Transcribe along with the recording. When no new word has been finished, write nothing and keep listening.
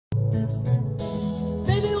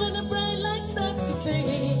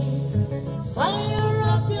Fire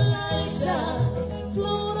up your lighter,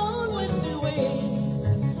 float on with the waves.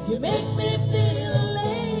 You make me feel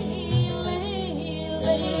lighter.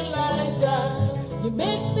 You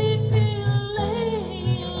make me feel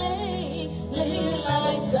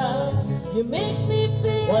lighter. You make me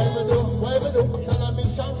feel. Why we do? Tell me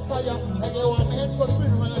Shanssea, and you want me head for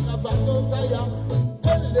spring when I got back no tire.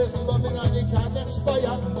 Tell this loving and it can't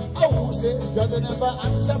expire. Oh, say, just never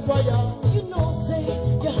answer prayer. You know, say,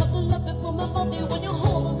 you have to love it for my body when you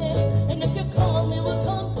hold me. And if you call me, we'll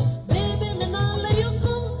come. Baby, then I'll let you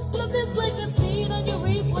go. Love is like a seed and you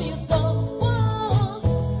reap what you sow.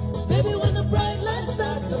 Whoa. Baby, when the bright light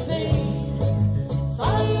starts to fade,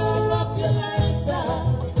 fire up your lighter,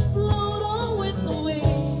 float on with the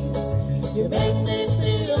waves. You make me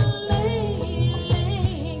feel lighter.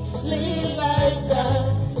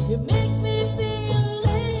 You make me feel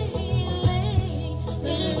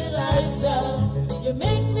lighter. You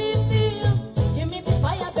make me feel. Give me the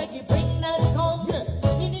fire, beg you, bring that calm.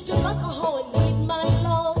 Yeah. You need your alcohol and need my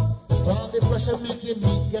love. All the pressure make you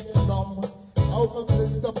me get numb. Out of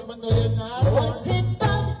this stuff, I know you're not